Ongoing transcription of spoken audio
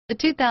The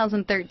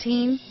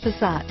 2013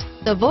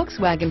 Passat. The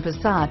Volkswagen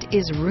Passat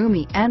is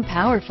roomy and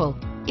powerful.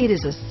 It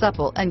is a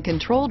supple and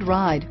controlled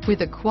ride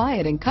with a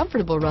quiet and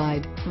comfortable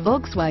ride.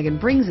 Volkswagen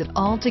brings it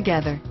all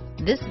together.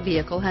 This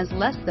vehicle has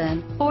less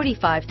than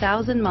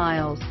 45,000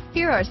 miles.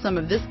 Here are some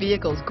of this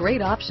vehicle's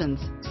great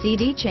options: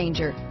 CD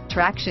changer,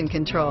 traction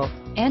control,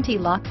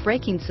 anti-lock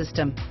braking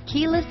system,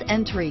 keyless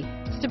entry,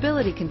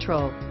 stability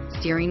control,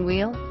 steering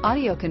wheel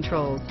audio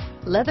controls,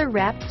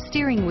 leather-wrapped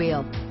steering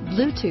wheel,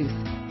 Bluetooth,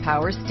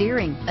 power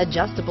steering,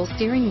 adjustable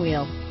steering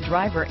wheel,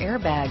 driver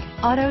airbag,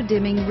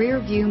 auto-dimming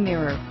rear view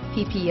mirror,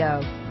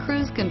 PPO,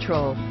 cruise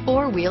control,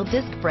 four-wheel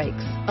disc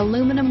brakes,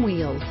 aluminum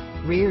wheels,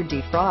 rear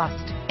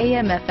defrost,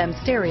 AM/FM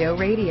stereo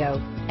radio,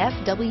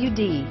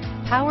 FWD,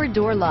 power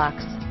door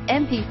locks,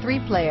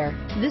 MP3 player.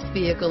 This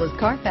vehicle is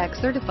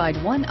Carfax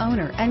certified one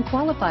owner and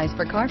qualifies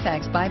for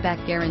Carfax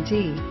buyback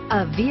guarantee.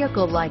 A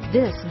vehicle like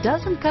this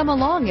doesn't come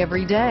along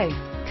every day.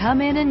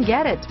 Come in and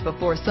get it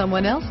before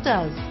someone else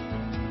does.